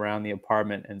walking around the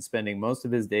apartment and spending most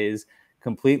of his days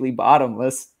completely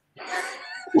bottomless.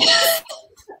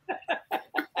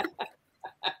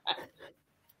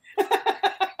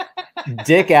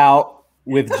 Dick out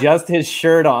with just his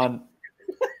shirt on.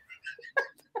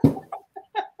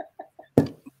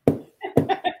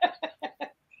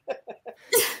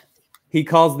 He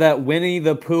calls that Winnie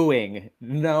the Poohing.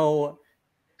 No.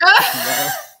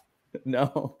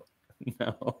 No.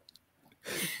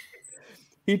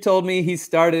 He told me he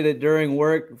started it during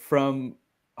work from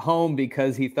home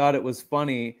because he thought it was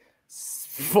funny.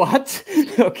 What?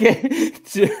 Okay.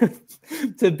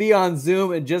 To be on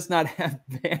Zoom and just not have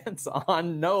pants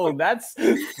on. No, that's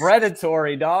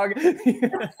predatory, dog.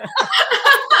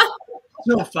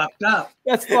 So fucked up.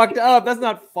 That's fucked up. That's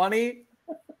not funny.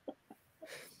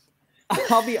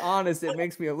 I'll be honest, it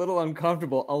makes me a little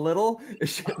uncomfortable. A little? It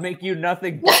should make you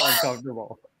nothing but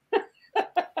uncomfortable.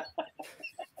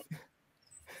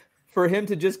 For him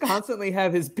to just constantly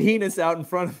have his penis out in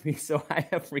front of me, so I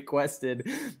have requested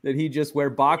that he just wear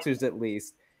boxers at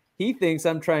least. He thinks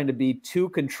I'm trying to be too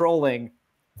controlling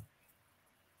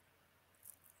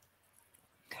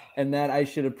and that I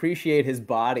should appreciate his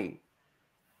body.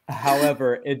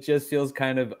 However, it just feels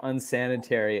kind of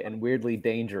unsanitary and weirdly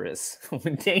dangerous.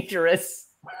 Dangerous.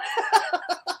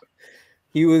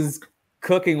 He was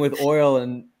cooking with oil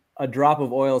and a drop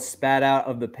of oil spat out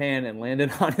of the pan and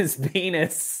landed on his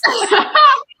penis.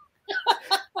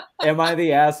 Am I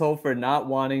the asshole for not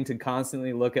wanting to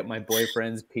constantly look at my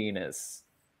boyfriend's penis?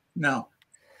 No.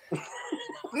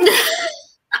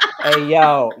 Hey,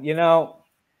 yo, you know.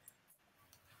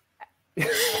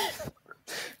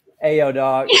 Hey, yo,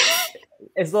 dog.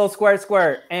 It's a little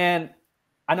squirt. And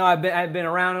I know I've been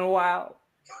around in a while.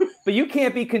 But you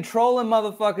can't be controlling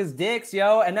motherfuckers' dicks,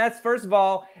 yo. And that's, first of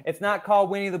all, it's not called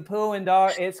Winnie the Pooh and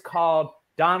dog. It's called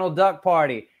Donald Duck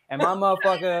Party. And my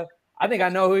motherfucker, I think I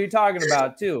know who you're talking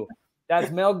about, too.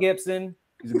 That's Mel Gibson.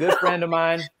 He's a good friend of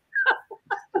mine.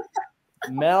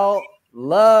 Mel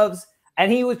loves,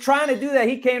 and he was trying to do that.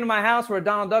 He came to my house for a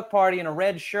Donald Duck Party in a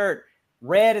red shirt.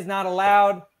 Red is not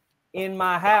allowed in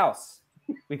my house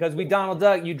because we Donald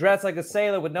Duck. You dress like a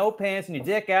sailor with no pants and your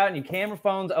dick out and your camera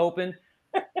phone's open,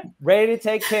 ready to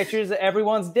take pictures of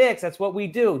everyone's dicks. That's what we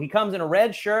do. He comes in a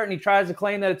red shirt and he tries to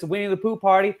claim that it's a Winnie the Pooh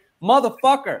party.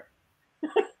 Motherfucker.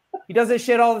 He does this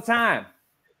shit all the time.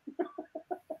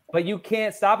 But you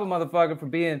can't stop a motherfucker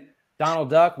from being Donald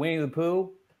Duck, Winnie the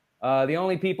Pooh. The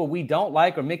only people we don't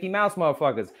like are Mickey Mouse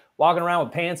motherfuckers. Walking around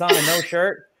with pants on and no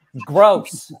shirt.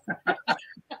 Gross.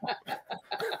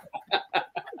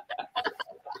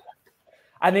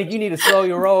 I think you need to slow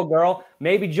your roll, girl.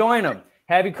 Maybe join them.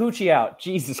 Have your coochie out.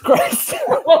 Jesus Christ.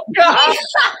 Oh, God.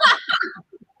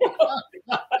 Oh,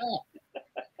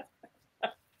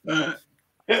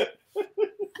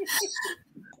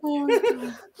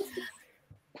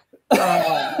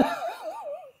 God.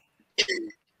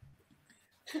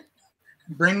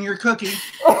 Bring your cookie.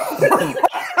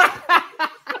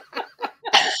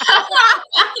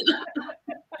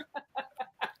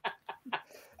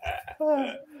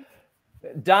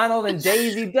 Donald and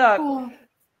Daisy Duck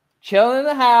chilling in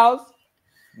the house,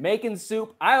 making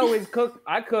soup. I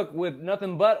cook with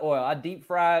nothing but oil. I deep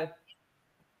fry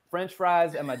French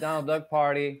fries at my Donald Duck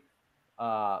party.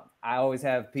 I always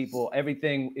have people,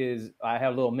 I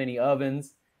have little mini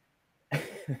ovens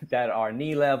that are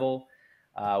knee level.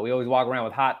 We always walk around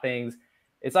with hot things.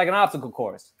 It's like an obstacle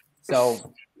course.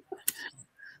 So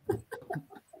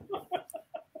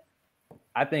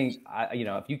I think,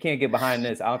 if you can't get behind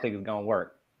this, I don't think it's going to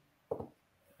work.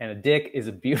 And a dick is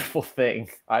a beautiful thing.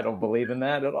 I don't believe in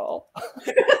that at all.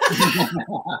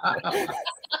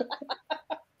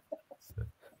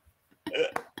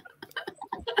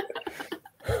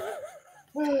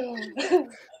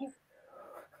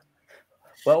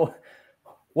 Well,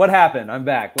 what happened? I'm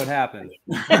back. What happened?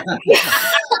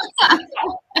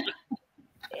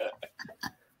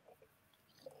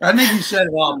 I think you said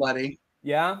it all, buddy.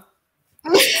 Yeah?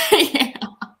 Yeah.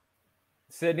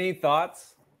 Sydney,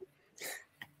 thoughts?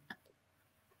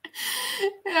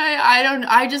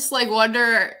 I just like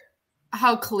wonder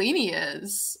how clean he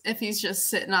is if he's just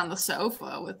sitting on the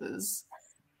sofa with his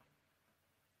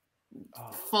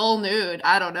full nude.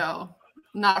 I don't know.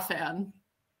 Not a fan.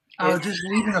 Oh, just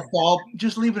leaving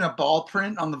a ball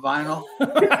print on the vinyl.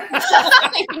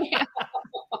 Yeah.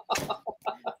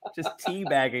 Just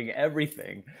teabagging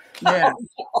everything. Yeah.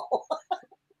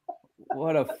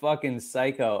 What a fucking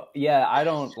psycho. Yeah, I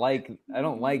don't like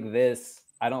this.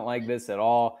 I don't like this at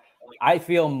all. I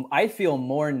feel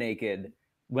more naked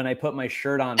when I put my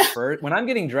shirt on first. When I'm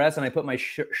getting dressed and I put my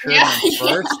shirt on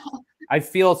first, I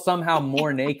feel somehow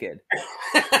more naked.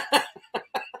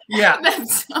 Yeah.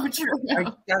 That's so true.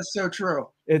 That's so true.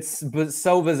 It's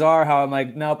so bizarre how I'm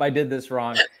like, nope, I did this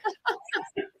wrong.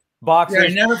 Boxers. Yeah,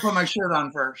 I never put my shirt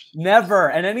on first. Never.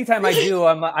 And anytime I do,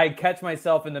 I catch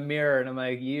myself in the mirror and I'm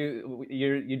like, you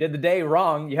did the day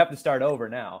wrong. You have to start over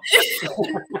now.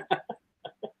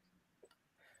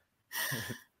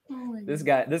 This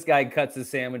guy cuts his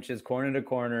sandwiches corner to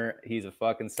corner. He's a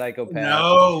fucking psychopath.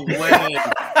 No way.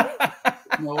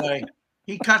 No way.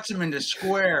 He cuts them into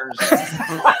squares.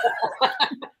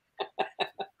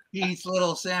 He eats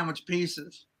little sandwich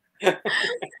pieces. Cuts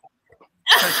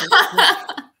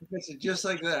it just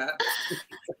like that.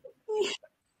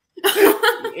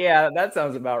 Yeah, that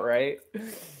sounds about right.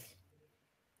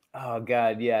 Oh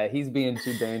God, yeah, he's being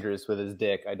too dangerous with his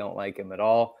dick. I don't like him at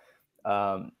all.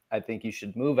 I think you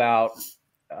should move out,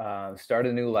 start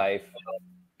a new life,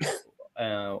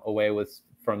 away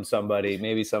from somebody,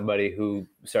 maybe somebody who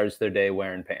starts their day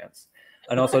wearing pants,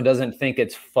 and also doesn't think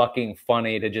it's fucking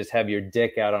funny to just have your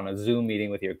dick out on a Zoom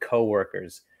meeting with your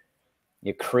coworkers.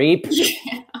 You creep.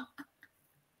 Yeah.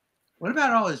 What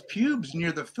about all his pubes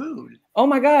near the food? Oh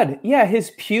my God, yeah,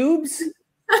 his pubes.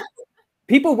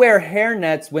 People wear hair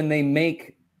nets when they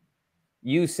make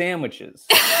you sandwiches.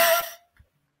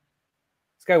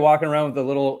 This guy walking around with a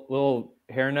little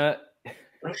hairnet.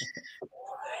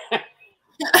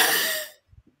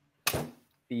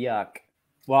 Yuck.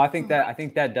 Well, I think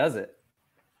that does it.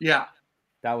 Yeah.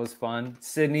 That was fun.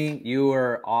 Sydney, you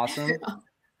were awesome.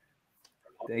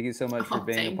 Thank you so much for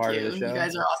being a part of the show. You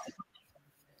guys are awesome.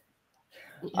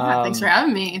 Yeah, thanks for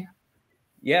having me.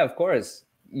 Yeah, of course.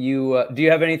 You do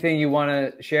you have anything you want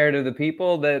to share to the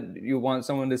people that you want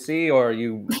someone to see, or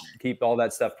you keep all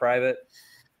that stuff private?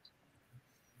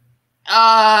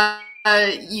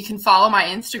 You can follow my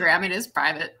Instagram. It is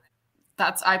private.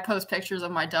 I post pictures of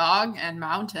my dog and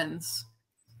mountains.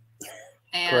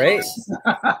 And great.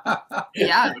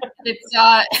 Yeah, it's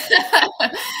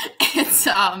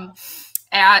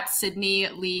at Sydney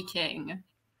Lee King.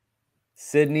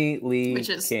 Sydney Lee which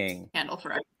is King. Handle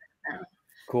for everything.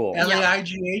 Cool.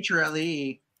 Leigh or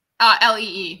Lee?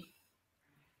 Lee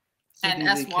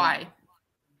and SY.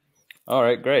 All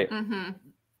right, great. Mm-hmm.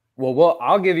 Well,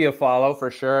 I'll give you a follow for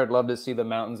sure. I'd love to see the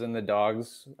mountains and the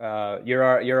dogs.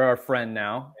 You're our friend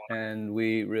now, and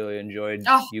we really enjoyed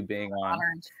you being on.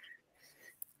 Honored.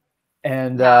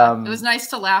 And it was nice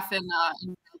to laugh in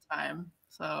real time.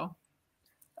 So.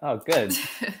 Oh, good.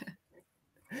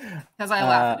 Because I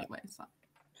laugh anyway. So.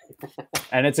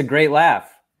 And it's a great laugh,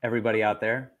 everybody out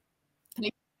there.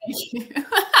 Thank you.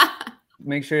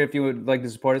 Make sure if you would like to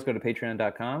support us, go to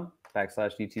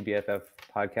patreon.com/DTBFF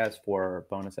podcast for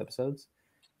bonus episodes.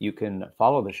 You can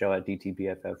follow the show at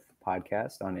DTBFF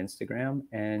podcast on Instagram,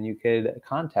 and you could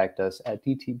contact us at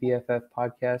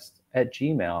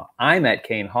DTBFFpodcast@gmail. I'm at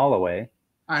Kane Holloway.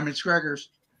 I'm at Gregors.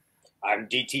 I'm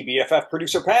DTBFF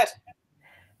producer Pat.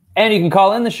 And you can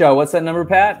call in the show. What's that number,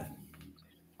 Pat?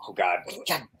 Oh, God.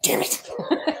 God damn it.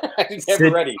 I'm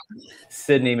never ready.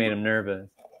 Sydney made him nervous.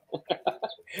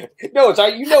 No,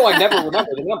 I never remember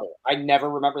the number. I never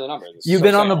remember the number. You've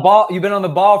been on the ball. You've been on the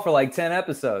ball for like 10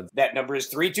 episodes. That number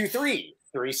is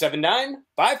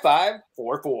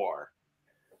 323-379-5544.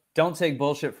 Don't take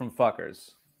bullshit from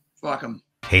fuckers. Fuck them.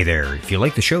 Hey there, if you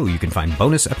like the show, you can find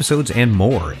bonus episodes and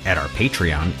more at our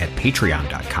Patreon at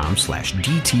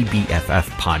patreon.com/DTBFF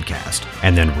podcast.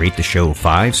 And then rate the show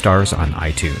 5 stars on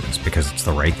iTunes because it's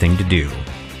the right thing to do.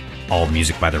 All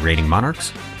music by the Rating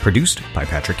Monarchs, produced by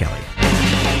Patrick Kelly.